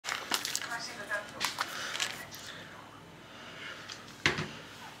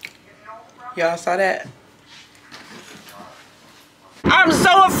Y'all saw that? I'm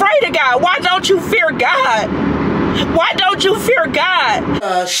so afraid of God. Why don't you fear God? Why don't you fear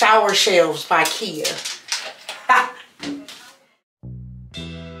God? Shower shelves by Kia.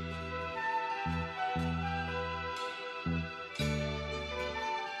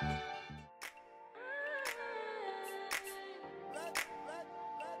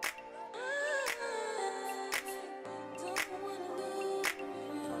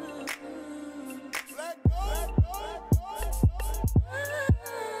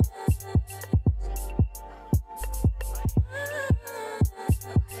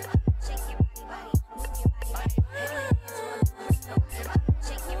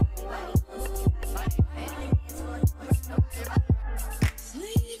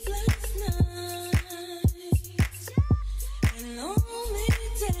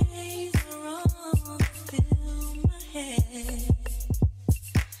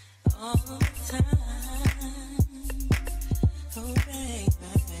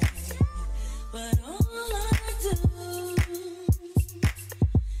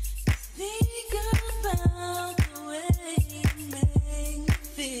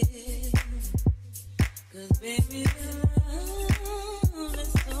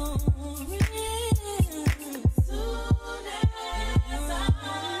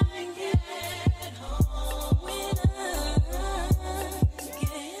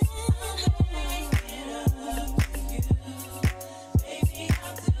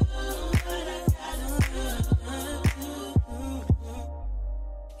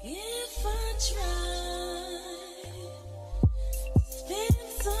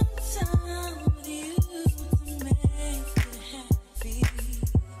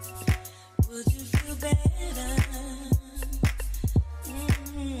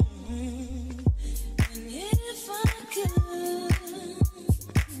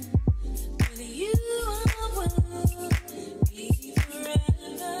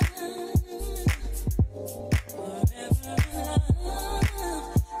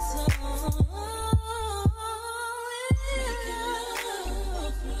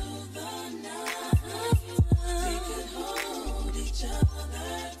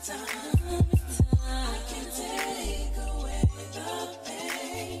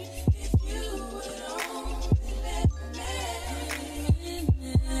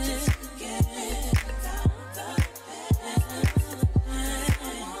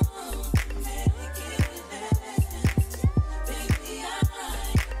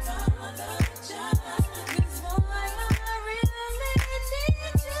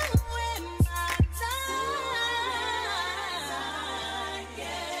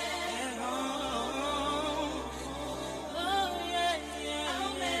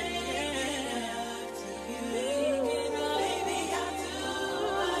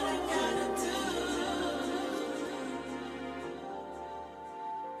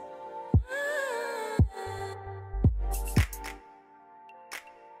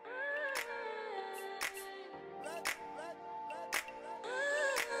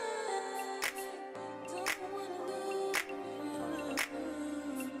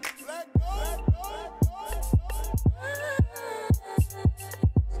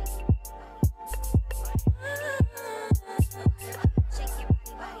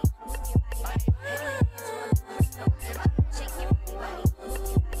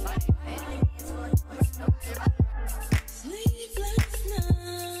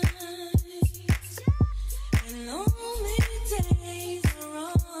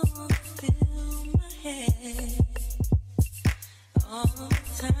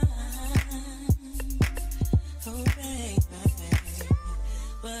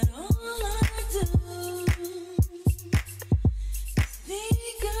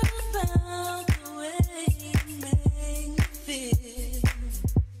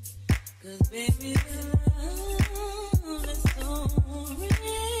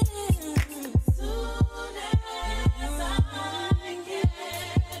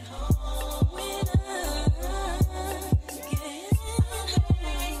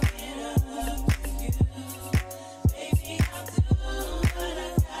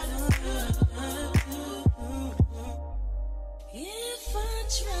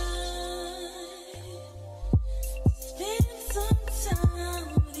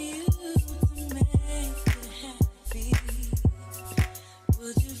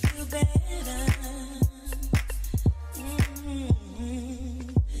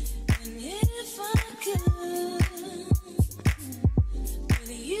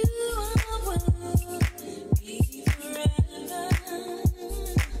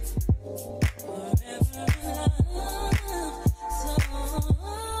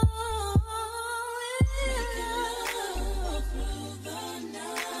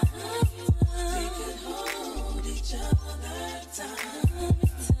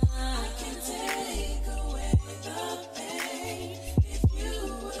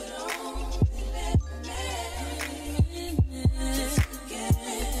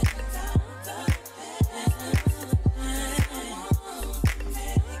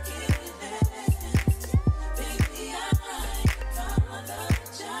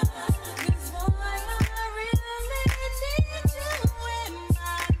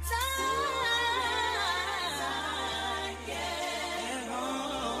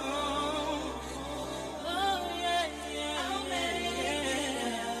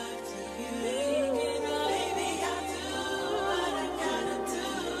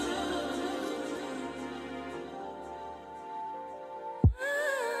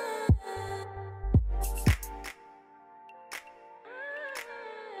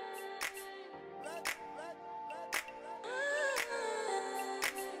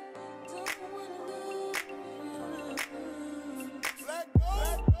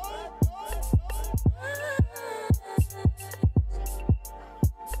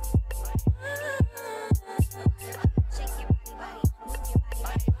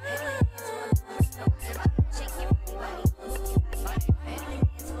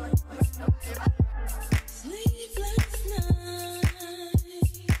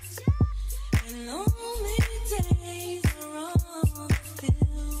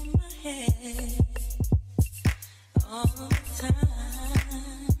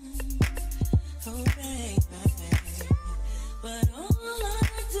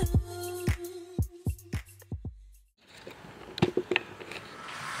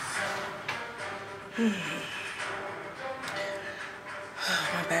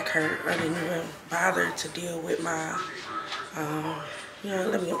 back hurt. I didn't even bother to deal with my,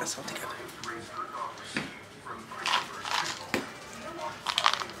 let me get myself together.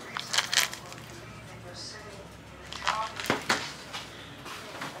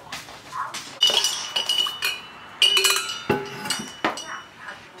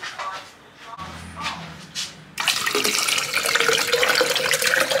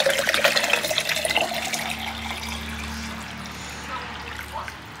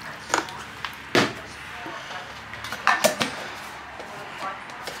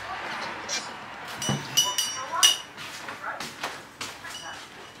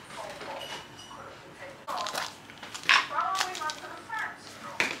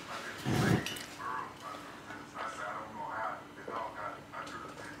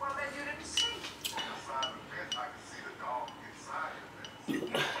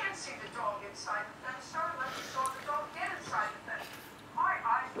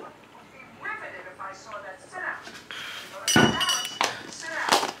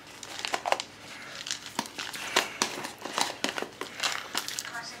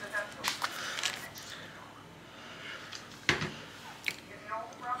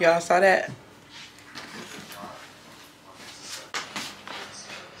 Y'all saw that?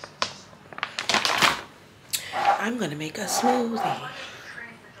 I'm gonna make a smoothie.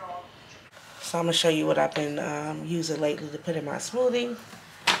 So I'm gonna show you what I've been using lately to put in my smoothie.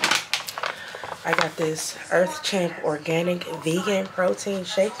 I got this Earthchimp organic vegan protein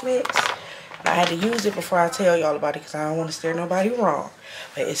shake mix. I had to use it before I tell y'all about it because I don't want to steer nobody wrong.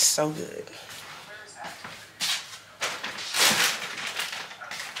 But it's so good.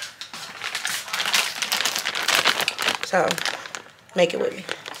 So, make it with me.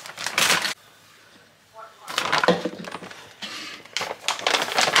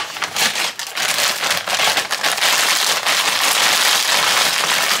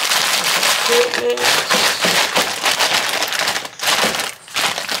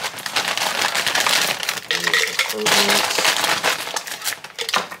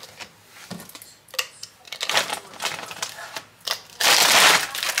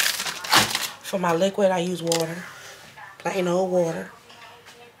 For my liquid, I use water. Plain old water.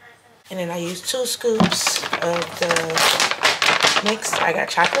 And then I use 2 scoops of the mix. I got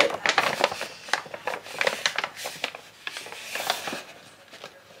chocolate.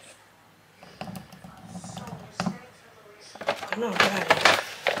 Come on, get out of here.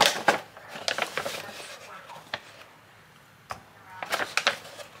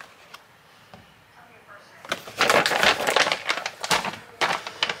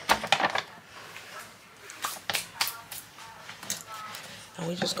 And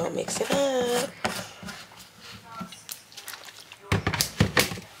we just gonna mix it up.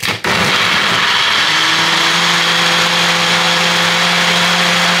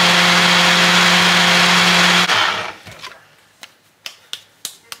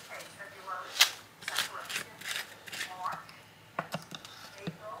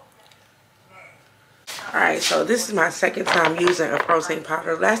 Alright, so this is my second time using a protein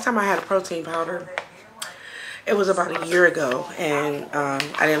powder. Last time I had a protein powder, it was about a year ago, and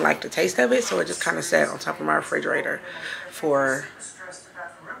I didn't like the taste of it, so it just kind of sat on top of my refrigerator for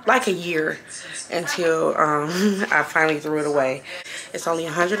like a year until I finally threw it away. It's only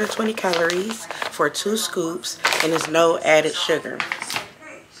 120 calories for 2 scoops, and there's no added sugar.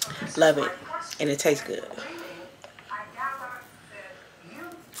 Love it, and it tastes good.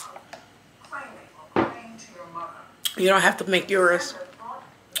 You don't have to make yours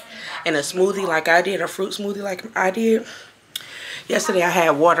in a smoothie like I did, a fruit smoothie like I did. Yesterday I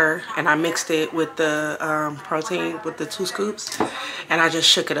had water and I mixed it with the protein with the 2 scoops, and I just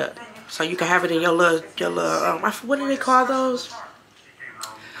shook it up. So you can have it in your little what do they call those?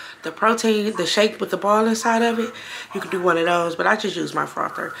 The protein, the shake with the ball inside of it. You can do one of those, but I just used my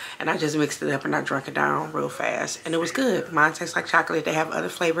frother and I just mixed it up and I drank it down real fast, and it was good. Mine tastes like chocolate. They have other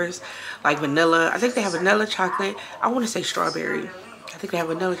flavors like vanilla. I think they have vanilla chocolate. I want to say strawberry. I think they have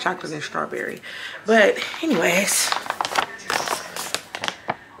vanilla chocolate and strawberry. But anyways,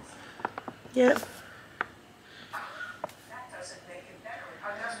 yep.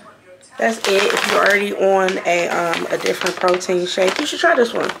 That's it. If you're already on a different protein shake, you should try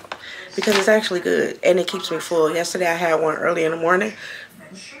this one because it's actually good and it keeps me full. Yesterday I had one early in the morning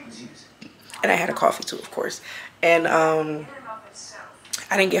and I had a coffee too, of course. And I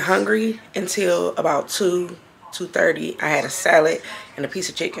didn't get hungry until about 2:30. I had a salad and a piece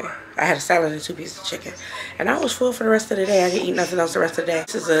of chicken. I had a salad and 2 pieces of chicken, and I was full for the rest of the day. I didn't eat nothing else the rest of the day.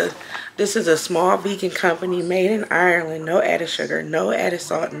 This is a small vegan company made in Ireland. No added sugar, no added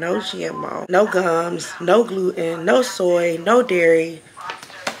salt, no GMO, no gums, no gluten, no soy, no dairy.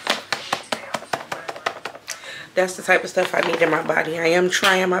 That's the type of stuff I need in my body. I am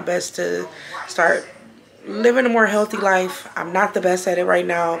trying my best to start living a more healthy life. I'm not the best at it right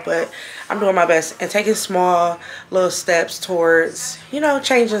now, but I'm doing my best and taking small little steps towards, you know,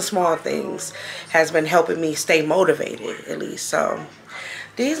 changing small things has been helping me stay motivated, at least. So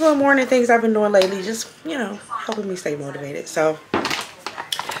these little morning things I've been doing lately just, you know, helping me stay motivated. So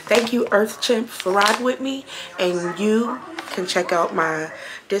thank you, Earthchimp, for riding with me. And you can check out my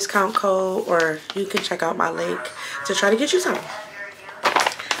discount code, or you can check out my link to try to get you some.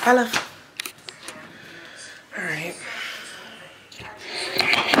 I love. All right.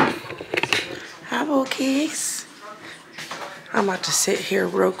 Hi, bookies. I'm about to sit here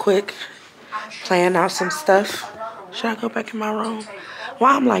real quick, plan out some stuff. Should I go back in my room?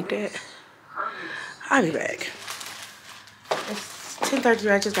 Why I'm like that? I'll be back. It's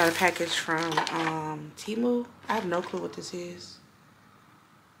 10:33. I just got a package from TEMU. I have no clue what this is.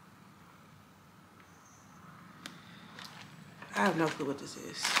 I have no clue what this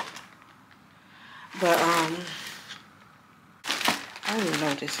is. But I don't even know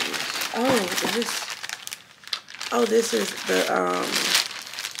what this is. Oh, is this? Oh, this is the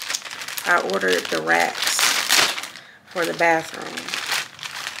I ordered the racks for the bathroom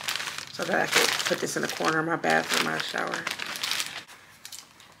so that I could put this in the corner of my bathroom, my shower.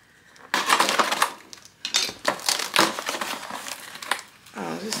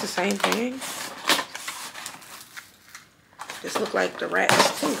 Oh, is this the same thing? This look like the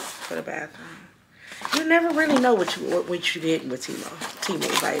racks too for the bathroom. You never really know what you get with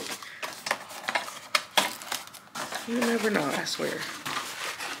TEMU. Like, you never know, I swear.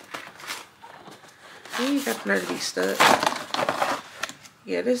 You ain't got the nerve to be stuck.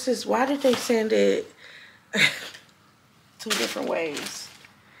 Yeah, this is, why did they send it 2 different ways?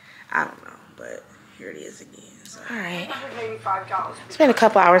 I don't know, but here it is again. So, all right. It's been a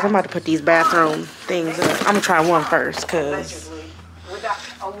couple hours. I'm about to put these bathroom things up. I'm gonna try one first, cause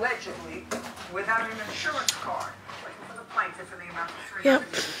allegedly without an insurance card, looking for the plaintiff in the amount of $300. yep.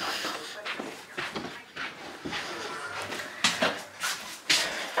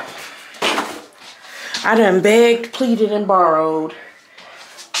 I done begged, pleaded, and borrowed.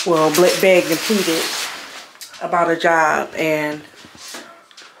 Well, begged and pleaded about a job, and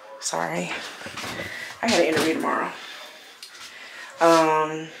sorry, I got an interview tomorrow.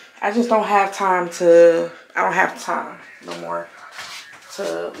 I just don't have time to. I don't have time no more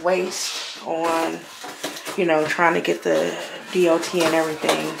to waste on, you know, trying to get the DOT and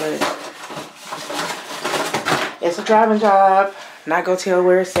everything. But it's a driving job. Not gonna tell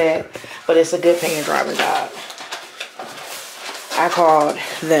where it's at, but it's a good paying driving job. I called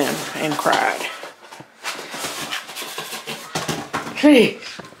them and cried. Please.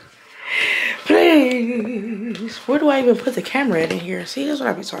 Please. Where do I even put the camera in here? See, that's what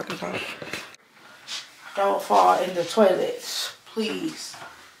I be talking about. Don't fall in the toilets, please.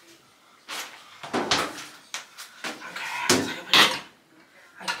 Okay, I guess I can put it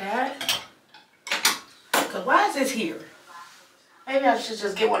like that. Cause why is this here? Maybe I should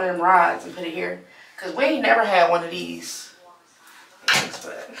just get one of them rods and put it here. Cause we ain't never had one of these.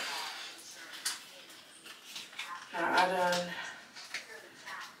 But now I done.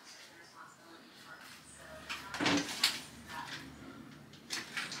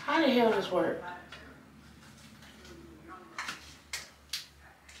 How the hell does this work?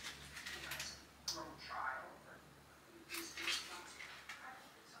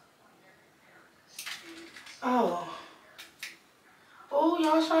 Oh. Oh,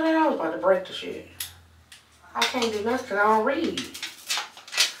 y'all saw that? I was about to break the shit. I can't do nothing because I don't read.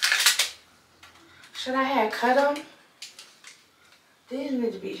 Should I have cut them? These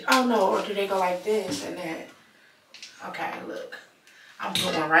need to be, oh no, or do they go like this and that? Okay, look. I'm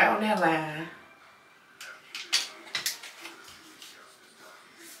putting one right on that line.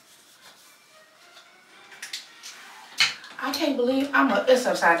 I can't believe it's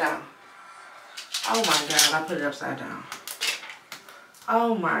upside down. Oh my God, I put it upside down.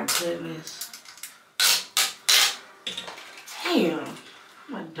 Oh my goodness. Damn,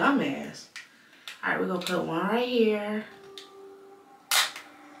 I'm a dumbass. All right, we're gonna put one right here.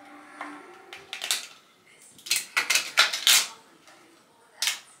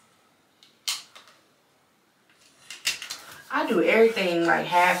 I do everything like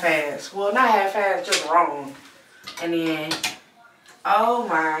half-ass. Well, not half-ass, just wrong. And then, oh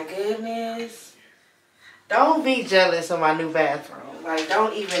my goodness. Don't be jealous of my new bathroom. Like,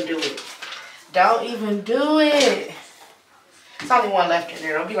 don't even do it. Don't even do it. There's only one left in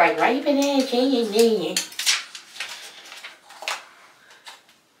there. Don't be like, why you been in?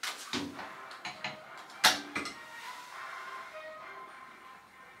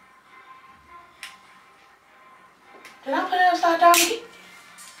 Did I put it upside down again?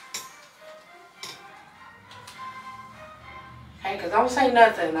 Hey, cause don't say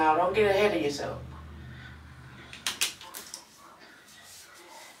nothing now. Don't get ahead of yourself.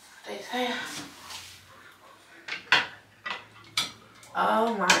 They say.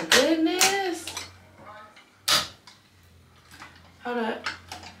 Oh my goodness. Hold up.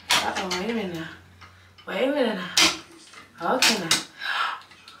 Uh-oh, wait a minute now. Wait a minute now. Okay now.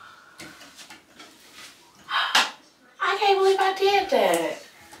 I can't believe I did that.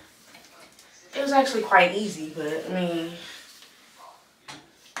 It was actually quite easy, but I mean.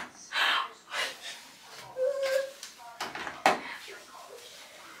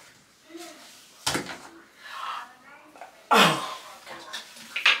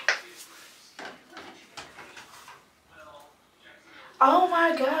 Oh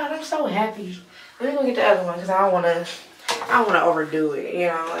my God, I'm so happy. Let me go get the other one because I don't wanna overdo it, you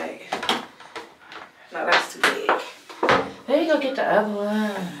know, like, no, that's too big. Let me go get the other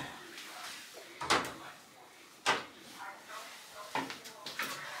one.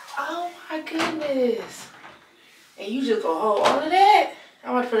 Oh my goodness. And you just gonna hold all of that? I'm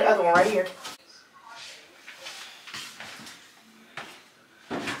about to put the other one right here.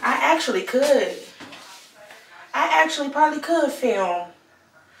 I actually could. I actually probably could film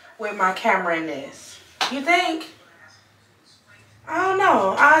with my camera in this. You think? I don't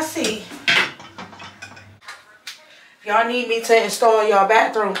know. I'll see. If y'all need me to install y'all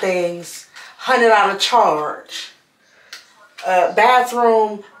bathroom things, $100 charge.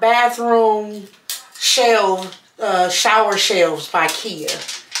 Bathroom shelf, shower shelves by Kia.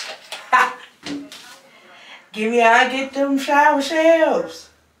 I get them shower shelves.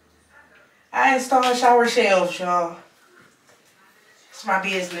 I install shower shelves, y'all. It's my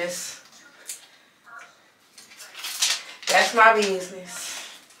business. That's my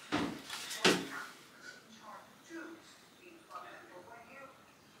business.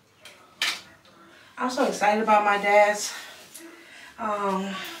 I'm so excited about my dad's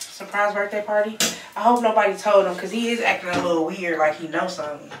surprise birthday party. I hope nobody told him because he is acting a little weird, like he knows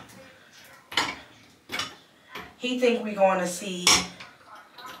something. He think we going to see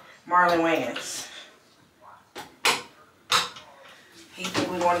Marlon Wayans. He think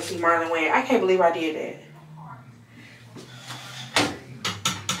we going to see Marlon Wayans. I can't believe I did that.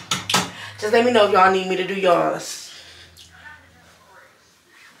 Just let me know if y'all need me to do y'all's.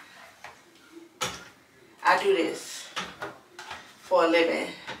 I do this for a living.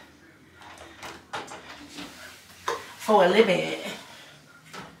 For a living.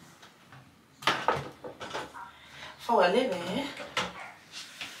 For a living.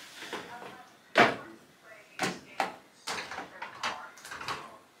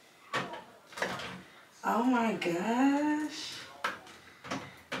 Oh my gosh.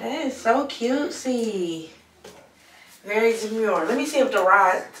 That is so cutesy. Very demure. Let me see if the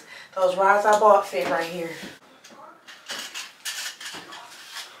rods, those rods I bought fit right here.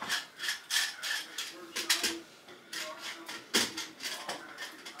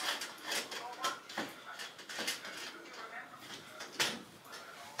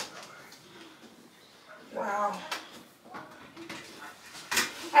 Wow.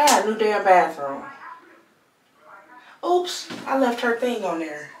 I got a new damn bathroom. Oops, I left her thing on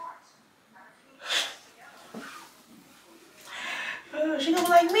there. She gonna be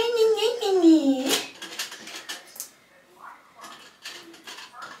like, me.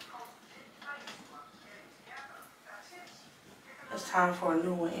 It's time for a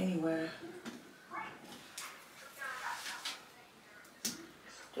new one anyway.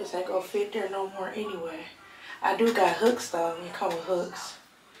 This ain't gonna fit there no more anyway. I do got hooks though, it come with hooks.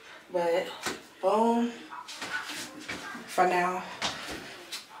 But, boom. For now.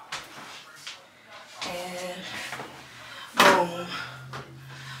 And boom.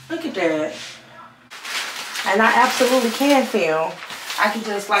 Look at that. And I absolutely can film. I can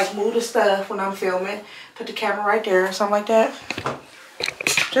just like move the stuff when I'm filming. Put the camera right there or something like that.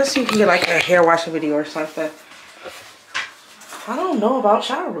 Just so you can get like a hair washing video or something. I don't know about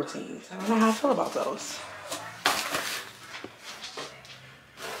shower routines. I don't know how I feel about those.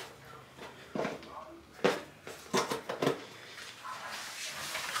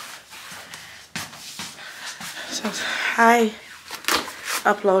 So I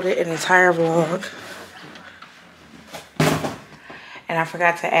uploaded an entire vlog and I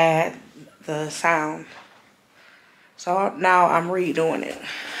forgot to add the sound. So now I'm redoing it.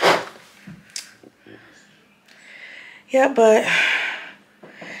 Yeah, but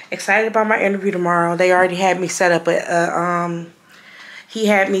excited about my interview tomorrow. They already had me set up he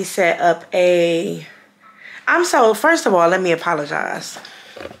had me set up first of all, let me apologize.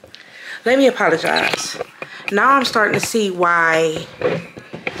 now I'm starting to see why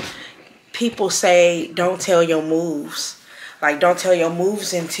people say don't tell your moves. Like, don't tell your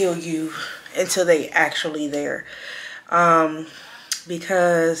moves until they actually there.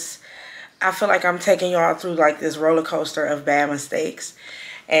 Because I feel like I'm taking y'all through like this roller coaster of bad mistakes,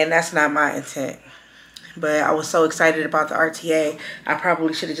 and that's not my intent. But I was so excited about the RTA, I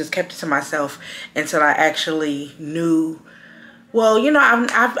probably should have just kept it to myself until I actually knew. Well, you know,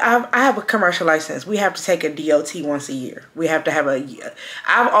 I have a commercial license. We have to take a DOT once a year. We have to have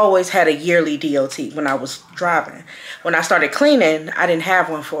I've always had a yearly DOT when I was driving. When I started cleaning, I didn't have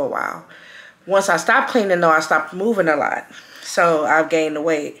one for a while. Once I stopped cleaning, though, I stopped moving a lot. So I've gained the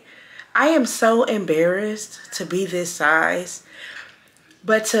weight. I am so embarrassed to be this size.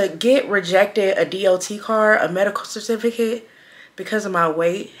 But to get rejected a DOT card, a medical certificate, because of my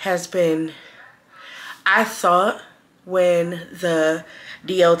weight has been, I thought when the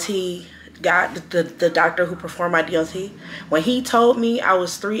DOT got, the doctor who performed my DOT, when he told me I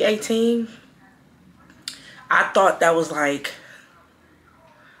was 318, I thought that was like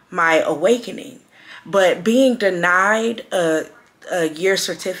my awakening. But being denied a year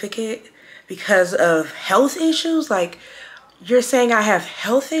certificate because of health issues, like, you're saying I have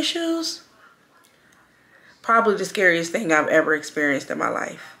health issues? Probably the scariest thing I've ever experienced in my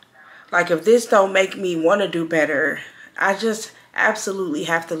life. Like, if this don't make me want to do better, I just absolutely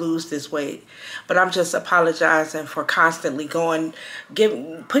have to lose this weight. But I'm just apologizing for constantly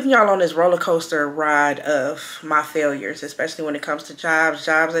putting y'all on this roller coaster ride of my failures, especially when it comes to jobs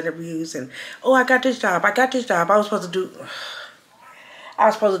interviews, and oh, I got this job. I was supposed to do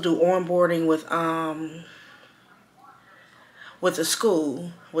onboarding with the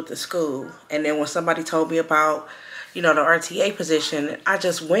school, and then when somebody told me about, you know, the RTA position, I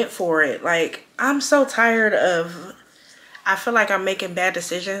just went for it. Like, I'm so tired of, I feel like I'm making bad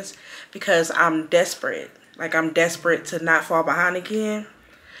decisions because I'm desperate. Like, I'm desperate to not fall behind again.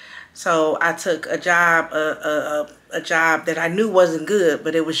 So I took a job, a job that I knew wasn't good,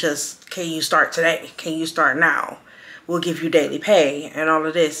 but it was just, can you start today? Can you start now? We'll give you daily pay and all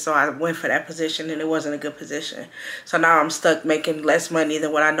of this. So I went for that position, and it wasn't a good position. So now I'm stuck making less money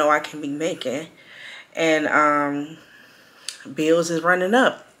than what I know I can be making. And bills is running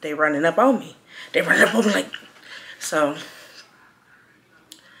up. They running up on me. Like, so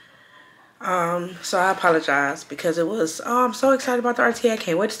I apologize because it was, oh, I'm so excited about the RTA. I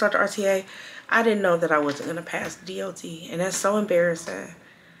can't wait to start the RTA. I didn't know that I wasn't going to pass the DOT, and that's so embarrassing.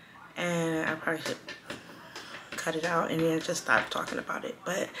 And I probably should cut it out and then just stop talking about it.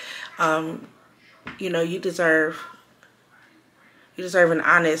 But you know, you deserve an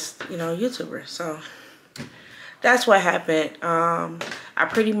honest, you know, YouTuber. So that's what happened. I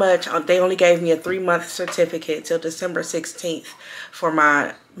pretty much, they only gave me a 3-month certificate till December 16th for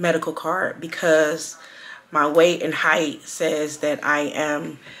my medical card because my weight and height says that I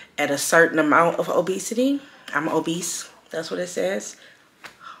am at a certain amount of obesity. I'm obese. That's what it says.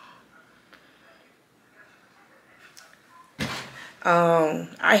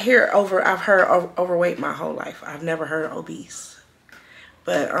 I've heard overweight my whole life. I've never heard obese.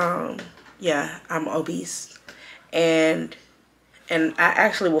 But yeah, I'm obese. And I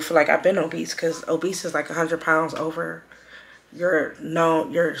actually will feel like I've been obese because obese is like 100 pounds over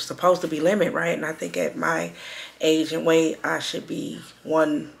you're supposed to be limit, right? And I think at my age and weight, I should be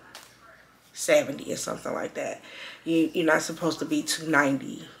 170 or something like that. You're not supposed to be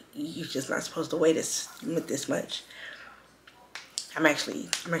 290. You're just not supposed to weigh this much. I'm actually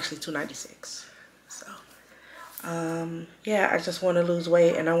 296. So yeah, I just want to lose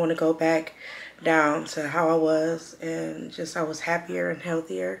weight, and I want to go back down to how I was, and just I was happier and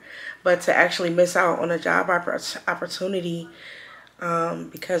healthier. But to actually miss out on a job opportunity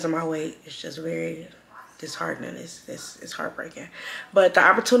because of my weight is just very disheartening. It's heartbreaking. But the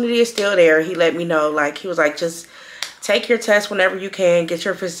opportunity is still there. He let me know, like, he was like, just take your test whenever you can, get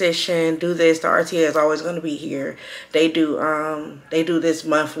your physician, do this. The RTA is always going to be here. They do this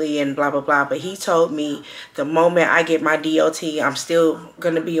monthly and blah, blah, blah. But he told me the moment I get my DOT, I'm still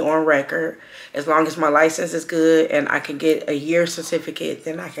going to be on record. As long as my license is good and I can get a year certificate,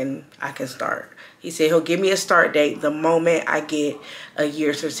 then I can start. He said he'll give me a start date the moment I get a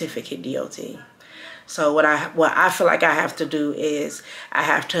year certificate DOT. So what I feel like I have to do is I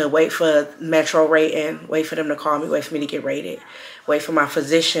have to wait for Metro rating, wait for them to call me, wait for me to get rated, wait for my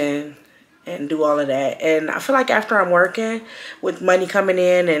physician, and do all of that. And I feel like after I'm working with money coming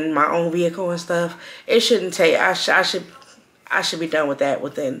in and my own vehicle and stuff, it shouldn't take, I should be done with that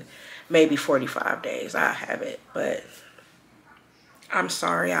within maybe 45 days. I have it, but I'm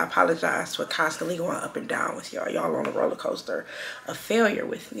sorry. I apologize for constantly going up and down with y'all. Y'all on a roller coaster of failure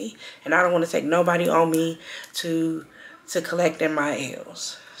with me. And I don't want to take nobody on me to collect in my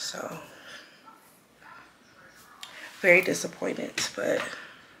L's. So, very disappointed. But,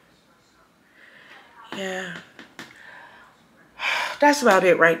 yeah. That's about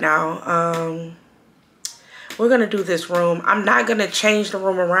it right now. We're going to do this room. I'm not going to change the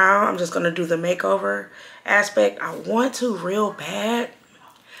room around. I'm just going to do the makeover aspect. I want to real bad.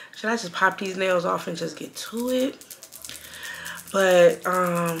 Should I just pop these nails off and just get to it? But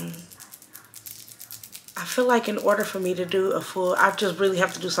I feel like in order for me to do a full, I just really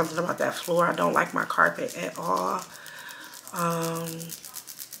have to do something about that floor. I don't like my carpet at all.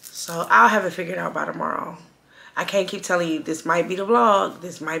 So I'll have it figured out by tomorrow. I can't keep telling you this might be the vlog,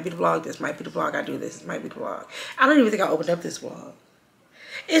 this might be the vlog, this might be the vlog. I do this might be the vlog. I don't even think I opened up this vlog.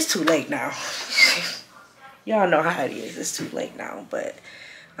 It's too late now. Y'all know how it is. It's too late now, but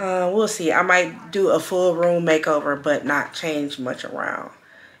we'll see. I might do a full room makeover, but not change much around.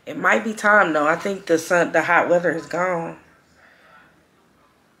 It might be time though. I think the hot weather is gone.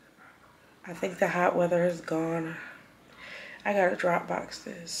 I think the hot weather is gone. I gotta drop box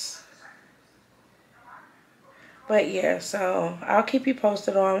this. But yeah, so I'll keep you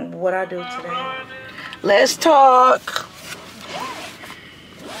posted on what I do today. Let's talk.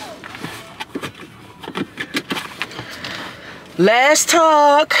 Let's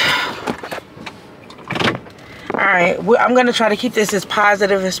talk. All right, I'm gonna try to keep this as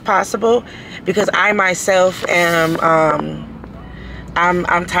positive as possible because I myself am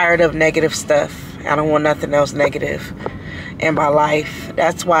I'm tired of negative stuff. I don't want nothing else negative in my life.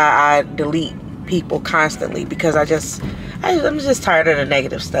 That's why I delete people constantly, because I'm just tired of the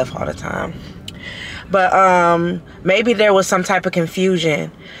negative stuff all the time. But maybe there was some type of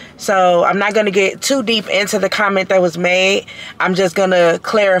confusion, so I'm not going to get too deep into the comment that was made. I'm just going to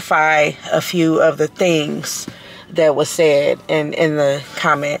clarify a few of the things that was said in the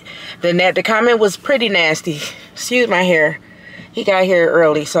comment. The comment was pretty nasty. Excuse my hair. He got here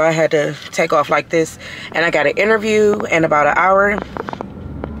early, so I had to take off like this, and I got an interview in about an hour,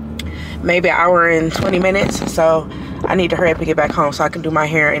 maybe an hour and 20 minutes. So I need to hurry up and get back home so I can do my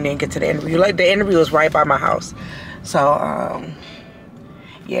hair and then get to the interview. Like, the interview was right by my house. So,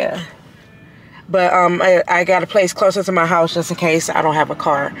 yeah. But I got a place closer to my house just in case I don't have a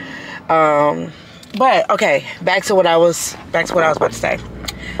car. But okay, back to what I was about to say.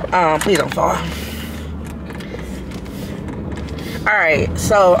 Please don't fall. All right,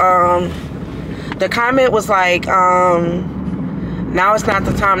 so the comment was like, now it's not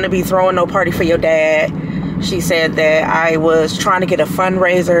the time to be throwing no party for your dad. She said that I was trying to get a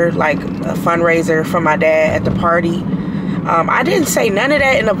fundraiser, for my dad at the party. I didn't say none of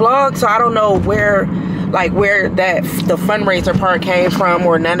that in the vlog, so I don't know where the fundraiser part came from,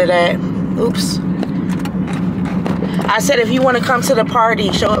 or none of that. Oops. I said if you want to come to the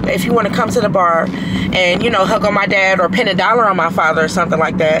party, show up. If you want to come to the bar and, hug on my dad or pin $1 on my father or something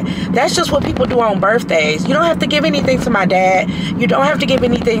like that. That's just what people do on birthdays. You don't have to give anything to my dad. You don't have to give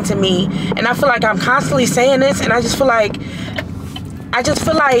anything to me. And I feel like I'm constantly saying this, and I just feel like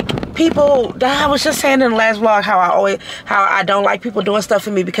people, I was just saying in the last vlog how I don't like people doing stuff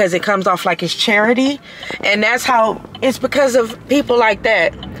for me because it comes off like it's charity. And that's how, it's because of people like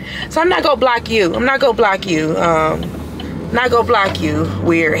that. So I'm not gonna block you. I'm not gonna block you. Not gonna block you,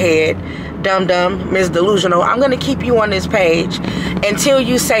 weird head, dumb, Miss Delusional. I'm gonna keep you on this page until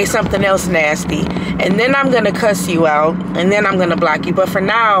you say something else nasty, and then I'm gonna cuss you out, and then I'm gonna block you. But for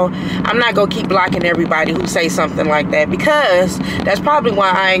now, I'm not gonna keep blocking everybody who say something like that, because that's probably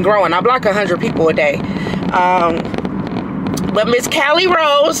why I ain't growing. I block 100 people a day. But Miss Callie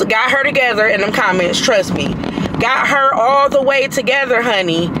Rose got her together in them comments, trust me. Got her all the way together,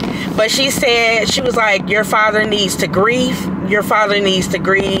 honey. But she said, she was like, your father needs to grieve. Your father needs to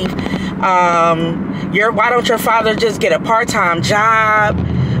grieve. Why don't your father just get a part-time job?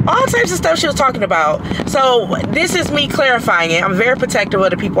 All types of stuff she was talking about. So this is me clarifying it. I'm very protective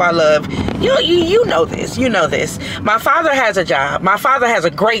of the people I love. You know this. You know this. My father has a job. My father has a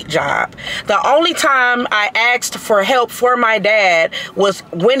great job. The only time I asked for help for my dad was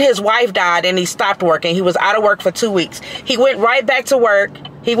when his wife died and he stopped working. He was out of work for 2 weeks. He went right back to work.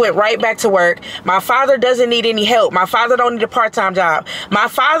 My father doesn't need any help. My father don't need a part-time job. My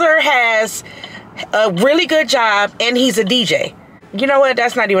father has a really good job and he's a DJ. You know what?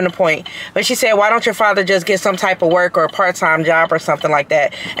 That's not even the point. But she said, why don't your father just get some type of work or a part-time job or something like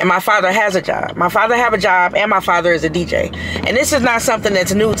that? And my father has a job. My father have a job, and my father is a DJ. And this is not something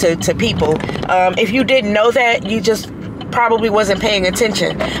that's new to people. If you didn't know that, you just probably wasn't paying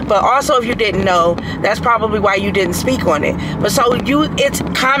attention. But also, if you didn't know, that's probably why you didn't speak on it. But so it's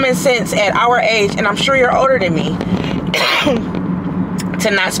common sense at our age, and I'm sure you're older than me, to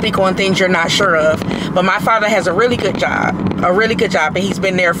not speak on things you're not sure of. But my father has a really good job, and he's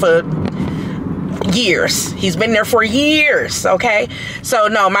been there for years. He's been there for years, okay? So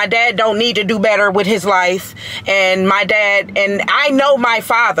no, my dad don't need to do better with his life. And my dad, and I know my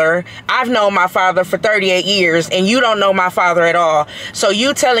father, I've known my father for 38 years, and you don't know my father at all. So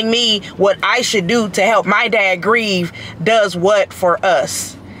you telling me what I should do to help my dad grieve does what for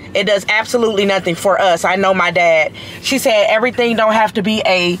us? It does absolutely nothing for us. I know my dad. She said everything don't have to be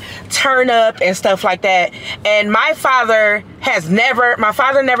a turn up and stuff like that. And my father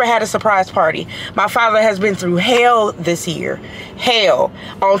never had a surprise party. My father has been through hell this year. Hell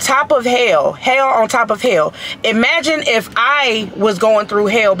on top of hell. Hell on top of hell. Imagine if I was going through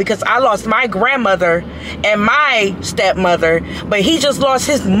hell because I lost my grandmother and my stepmother, but he just lost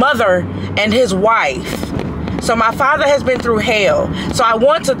his mother and his wife. So my father has been through hell. So I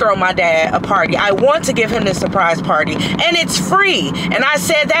want to throw my dad a party. I want to give him this surprise party. And it's free. And I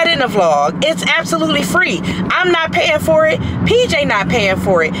said that in a vlog. It's absolutely free. I'm not paying for it. PJ not paying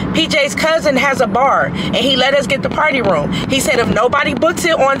for it. PJ's cousin has a bar. And he let us get the party room. He said if nobody books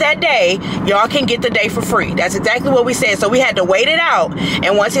it on that day, y'all can get the day for free. That's exactly what we said. So we had to wait it out.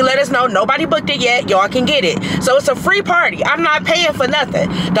 And once he let us know nobody booked it yet, y'all can get it. So it's a free party. I'm not paying for nothing.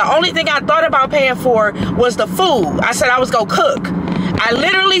 The only thing I thought about paying for was the food. I said I was gonna cook. I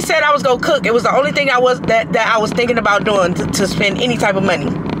literally said I was gonna cook. It was the only thing I was thinking about doing to spend any type of money.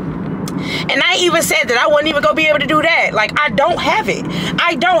 And I even said that I wouldn't even gonna be able to do that. Like, I don't have it.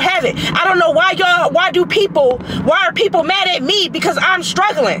 I don't have it. I don't know why why are people mad at me because I'm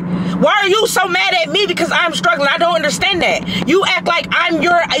struggling? Why are you so mad at me because I'm struggling? I don't understand that. You act like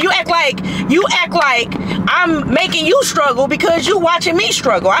you act like I'm making you struggle because you watching me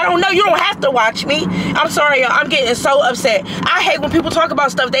struggle. I don't know. You don't have to watch me. I'm sorry, y'all. I'm getting so upset. I hate when people talk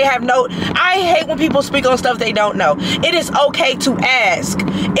about stuff they have no. I hate when people speak on stuff they don't know. It is okay to ask.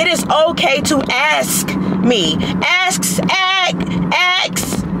 It is okay to ask me. Ask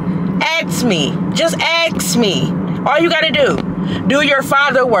me. Just ask me. All you gotta do your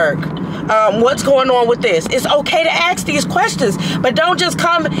father work. What's going on with this? It's okay to ask these questions, but don't just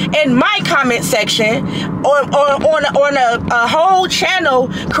come in my comment section on a whole channel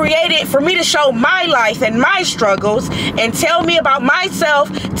created for me to show my life and my struggles and tell me about myself,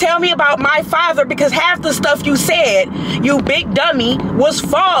 tell me about my father, because half the stuff you said, you big dummy, was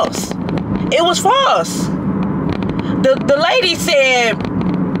false. It was false. The lady said,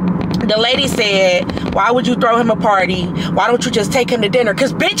 why would you throw him a party? Why don't you just take him to dinner?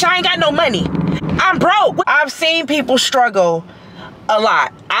 Because, bitch, I ain't got no money. I'm broke. I've seen people struggle a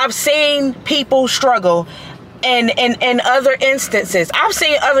lot. I've seen people struggle in other instances. I've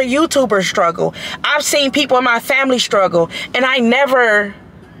seen other YouTubers struggle. I've seen people in my family struggle. And I never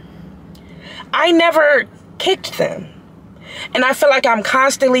kicked them. And I feel like I'm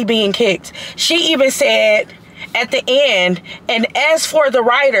constantly being kicked. She even said at the end, and as for the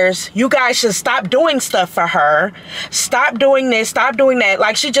writers, you guys should stop doing stuff for her. Stop doing this, stop doing that.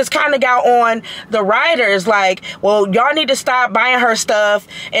 Like, she just kind of got on the writers like, well, y'all need to stop buying her stuff,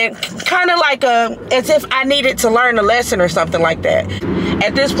 and kind of like as if I needed to learn a lesson or something like that.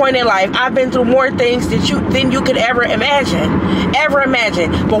 At this point in life, I've been through more things than you could ever imagine.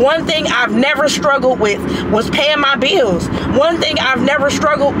 But one thing I've never struggled with was paying my bills. One thing I've never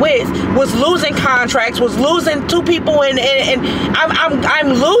struggled with was losing contracts, was losing two people, and I'm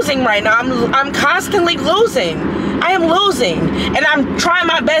losing right now. I'm constantly losing. I am losing, and I'm trying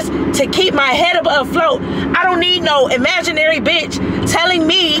my best to keep my head above float. I don't need no imaginary bitch telling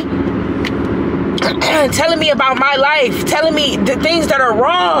me about my life, telling me the things that are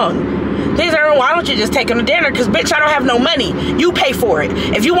wrong. Why don't you just take him to dinner? Because, bitch, I don't have no money. You pay for it.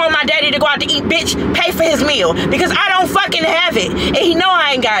 If you want my daddy to go out to eat, bitch, pay for his meal. Because I don't fucking have it. And he know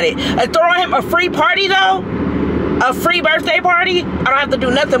I ain't got it. Throwing him a free party, though, a free birthday party, I don't have to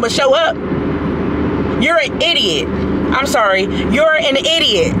do nothing but show up. You're an idiot. I'm sorry. You're an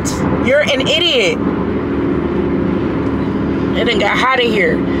idiot. You're an idiot. It done got hot in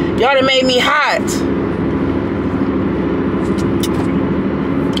here. Y'all done made me hot.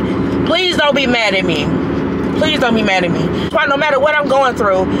 Please don't be mad at me. Please don't be mad at me. Why, no matter what I'm going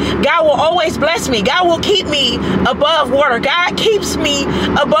through, God will always bless me. God will keep me above water. God keeps me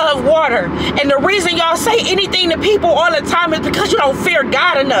above water. And the reason y'all say anything to people all the time is because you don't fear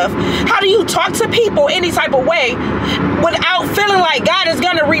God enough. How do you talk to people any type of way without feeling like God is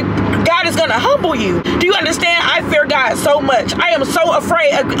gonna God is gonna humble you. Do you understand? I fear God so much. I am so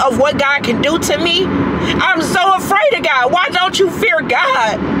afraid of what God can do to me. I'm so afraid of God. Why don't you fear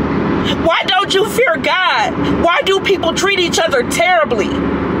God? Why don't you fear God? Why do people treat each other terribly?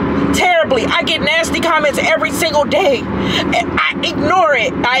 Terribly. I get nasty comments every single day. I ignore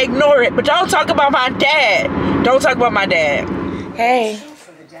it. But don't talk about my dad. Don't talk about my dad. Hey,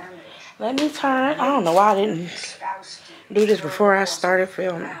 let me turn. I don't know why I didn't do this before I started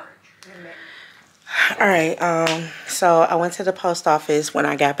filming. Alright, so I went to the post office when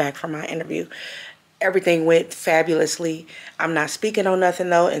I got back from my interview. Everything went fabulously. I'm not speaking on nothing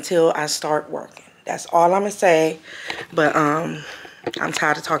though until I start working. That's all I'm gonna say. But I'm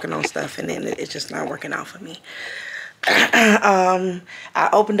tired of talking on stuff and then it's just not working out for me. I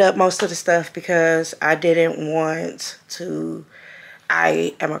opened up most of the stuff because I didn't want to.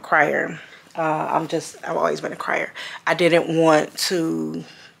 I am a crier. I've always been a crier. I didn't want to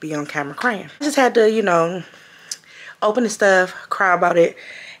be on camera crying. I just had to, you know, open the stuff, cry about it,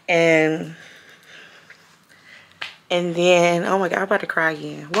 and then, oh my God, I'm about to cry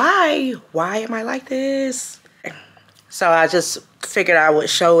again. Why am I like this? So I just figured I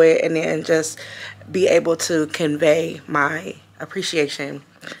would show it and then just be able to convey my appreciation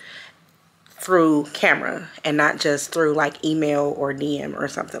through camera and not just through like email or DM or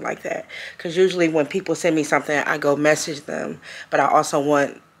something like that. Because usually when people send me something, I go message them, but I also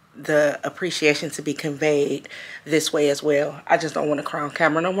want the appreciation to be conveyed this way as well. I just don't want to cry on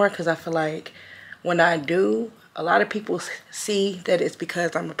camera no more because I feel like when I do, a lot of people see that it's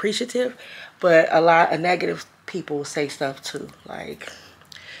because I'm appreciative, but a lot of negative people say stuff too. Like,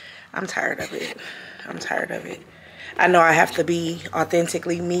 I'm tired of it. I'm tired of it. I know I have to be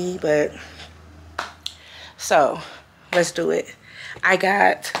authentically me, but so let's do it. I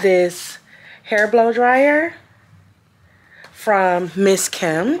got this hair blow dryer from Miss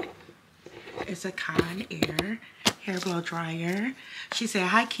Kim. It's a Con Air hair blow dryer. She said,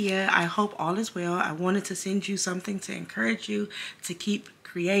 "Hi Kia, I hope all is well. I wanted to send you something to encourage you to keep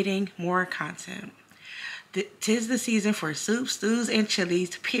creating more content. 'Tis the season for soups, stews, and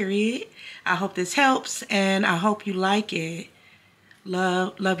chilies, period. I hope this helps and I hope you like it.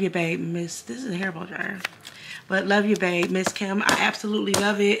 Love your babe, Miss." This is a hair blow dryer. But love you, babe, Miss Kim. I absolutely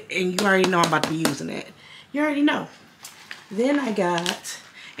love it. And you already know I'm about to be using it. You already know. Then I got,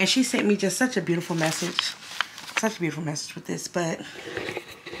 and she sent me just such a beautiful message. Such a beautiful message with this. But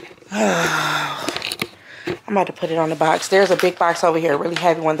I'm about to put it on the box. There's a big box over here, a really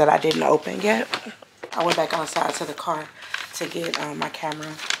heavy one that I didn't open yet. I went back outside to the car to get my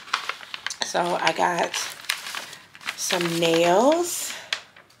camera. So I got some nails.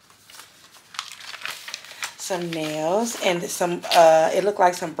 And some it looked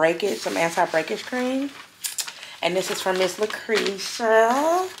like some breakage, some anti-breakage cream. And this is from Miss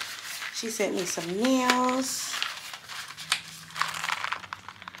Lucretia. She sent me some nails.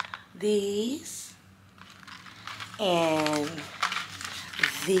 These. And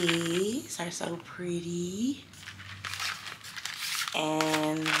these are so pretty.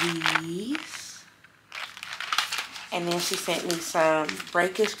 And these. And then she sent me some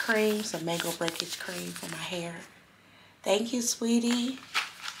breakage cream, some mango breakage cream for my hair. Thank you, sweetie.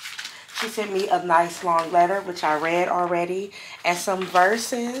 She sent me a nice long letter, which I read already, and some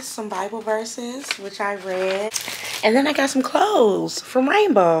verses, some Bible verses, which I read. And then I got some clothes from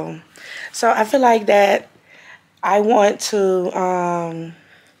Rainbow. So I feel like that I want to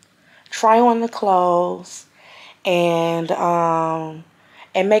try on the clothes and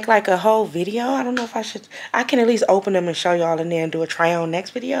make like a whole video. I don't know if I should. I can at least open them and show y'all and then do a try on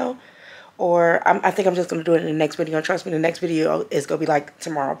next video. Or I think I'm just going to do it in the next video. And trust me, the next video is going to be like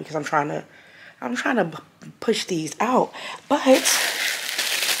tomorrow because I'm trying to push these out. But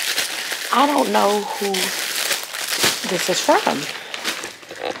I don't know who this is from.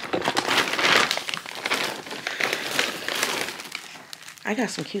 I got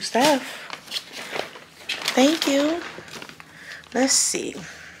some cute stuff. Thank you. Let's see.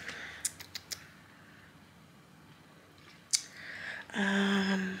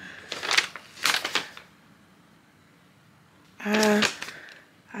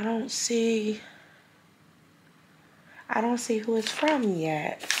 I don't see who it's from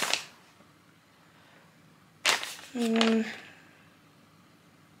yet.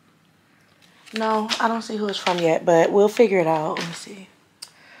 No, I don't see who it's from yet, but we'll figure it out. Let me see.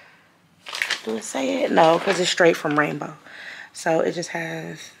 Do it say it? No, because it's straight from Rainbow. So it just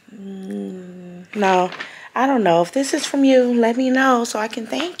has, no, I don't know. If this is from you, let me know so I can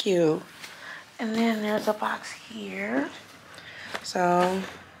thank you. And then there's a box here. So,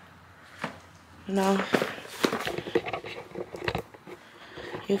 you know,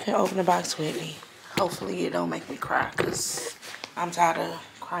 You can open the box with me. Hopefully it don't make me cry, because I'm tired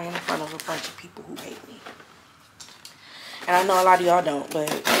of crying in front of a bunch of people who hate me. And I know a lot of y'all don't, but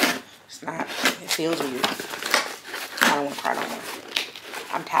it's not. It feels weird. I don't want to cry no more.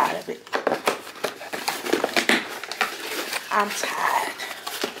 I'm tired of it. I'm tired.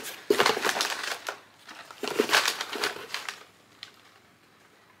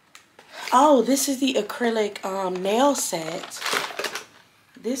 Oh, this is the acrylic nail set.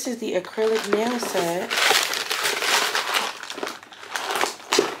 This is the acrylic nail set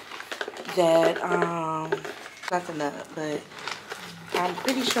that, nothing up, but I'm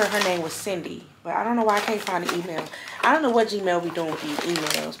pretty sure her name was Cindy. But I don't know why I can't find the email. I don't know what Gmail be doing with these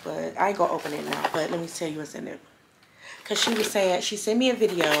emails, but I ain't gonna open it now. But let me tell you what's in it. Because she was saying, she sent me a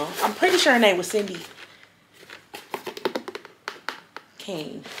video. I'm pretty sure her name was Cindy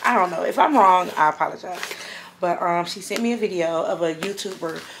King. I don't know. If I'm wrong, I apologize. But she sent me a video of a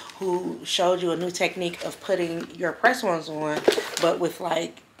YouTuber who showed you a new technique of putting your press-ons on, but with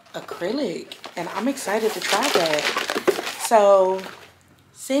like acrylic. And I'm excited to try that. So,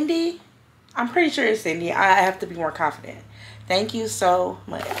 Cindy, I'm pretty sure it's Cindy. I have to be more confident. Thank you so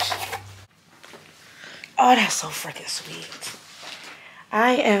much. Oh, that's so freaking sweet.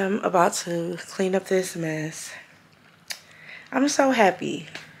 I am about to clean up this mess. I'm so happy.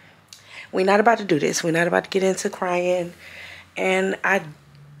 We're not about to do this. We're not about to get into crying. And I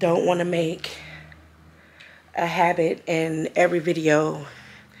don't want to make a habit and every video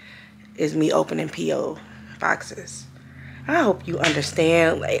is me opening P.O. boxes. I hope you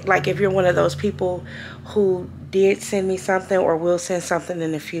understand. Like if you're one of those people who did send me something or will send something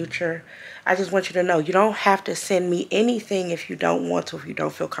in the future, I just want you to know you don't have to send me anything if you don't want to, if you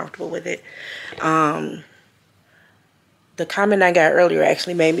don't feel comfortable with it. The comment I got earlier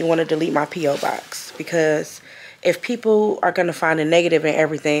actually made me want to delete my P.O. box, because if people are going to find a negative in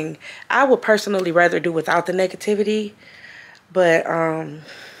everything, I would personally rather do without the negativity. But I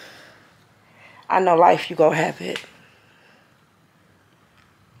know life, you go have it.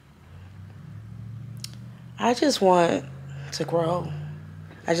 I just want to grow.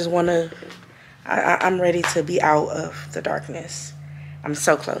 I just want to, I'm ready to be out of the darkness. I'm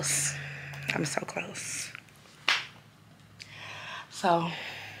so close. I'm so close. So,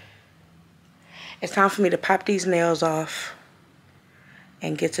 it's time for me to pop these nails off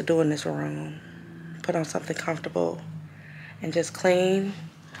and get to doing this room. Put on something comfortable and just clean.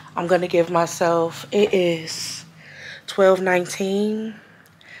 I'm going to give myself, it is 12:19.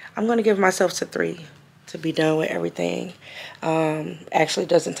 I'm going to give myself to 3 to be done with everything. Actually, it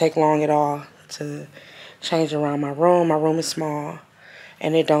doesn't take long at all to change around my room. My room is small,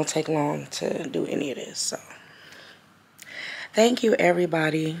 and it don't take long to do any of this. So, thank you,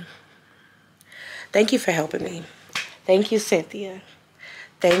 everybody. Thank you for helping me. Thank you, Cynthia.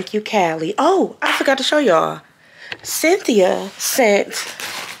 Thank you, Callie. Oh, I forgot to show y'all. Cynthia sent...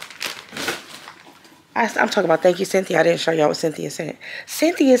 I'm talking about thank you, Cynthia. I didn't show y'all what Cynthia sent.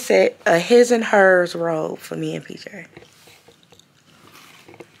 Cynthia sent a his and hers robe for me and PJ.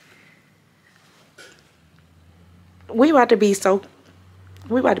 We about to be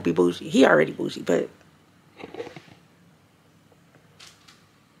bougie. He already bougie, but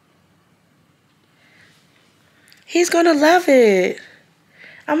he's gonna love it.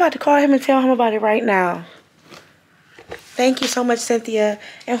 I'm about to call him and tell him about it right now. Thank you so much, Cynthia.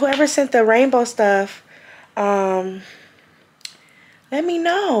 And whoever sent the rainbow stuff, let me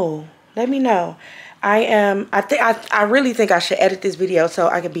know. Let me know. I really think I should edit this video so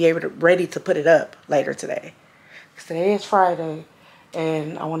I can be ready to put it up later today. Because today is Friday,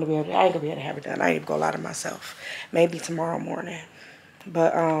 and I want to be able to, I ain't gonna be able to have it done. I ain't gonna lie to myself. Maybe tomorrow morning.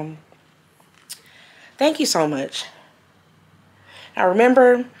 But thank you so much. Now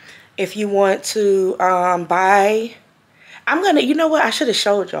remember, if you want to buy, you know what, I should have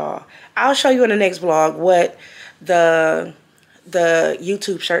showed y'all. I'll show you in the next vlog what the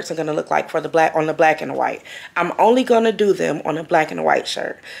YouTube shirts are gonna look like for the black and the white. I'm only gonna do them on a black and a white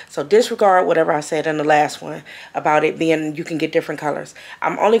shirt. So disregard whatever I said in the last one about it being you can get different colors.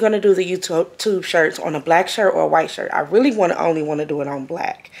 I'm only gonna do the YouTube shirts on a black shirt or a white shirt. I really only want to do it on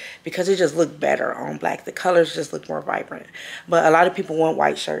black because it just looked better on black. The colors just look more vibrant. But a lot of people want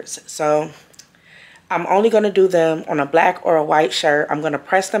white shirts. So I'm only going to do them on a black or a white shirt. I'm going to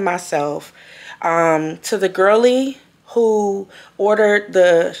press them myself. To the girly who ordered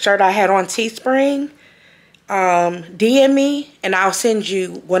the shirt I had on Teespring, DM me and I'll send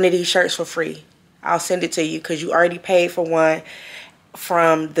you one of these shirts for free. I'll send it to you because you already paid for one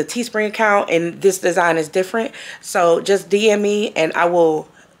from the Teespring account and this design is different. So just DM me and I will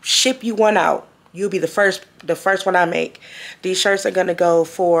ship you one out You'll be the first one I make. These shirts are gonna go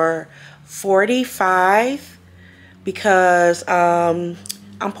for $45 because I'm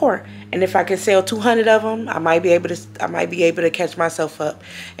poor, and if I can sell 200 of them, I might be able to catch myself up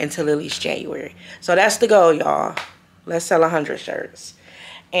until at least January. So that's the goal, y'all. Let's sell 100 shirts.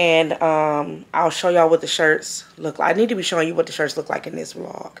 And I'll show y'all what the shirts look like. I need to be showing you what the shirts look like in this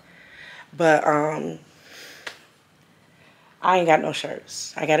vlog. But I ain't got no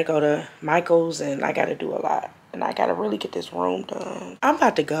shirts. I gotta go to Michael's and I gotta do a lot. And I gotta really get this room done. I'm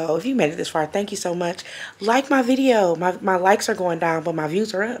about to go. If you made it this far, thank you so much. Like my video. My likes are going down, but my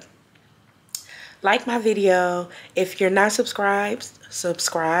views are up. Like my video. If you're not subscribed,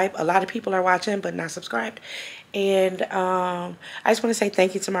 subscribe. A lot of people are watching but not subscribed. And I just want to say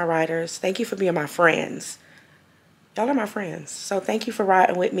thank you to my writers. Thank you for being my friends. Y'all are my friends. So thank you for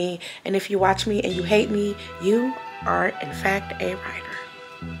riding with me. And if you watch me and you hate me, you are in fact a writer.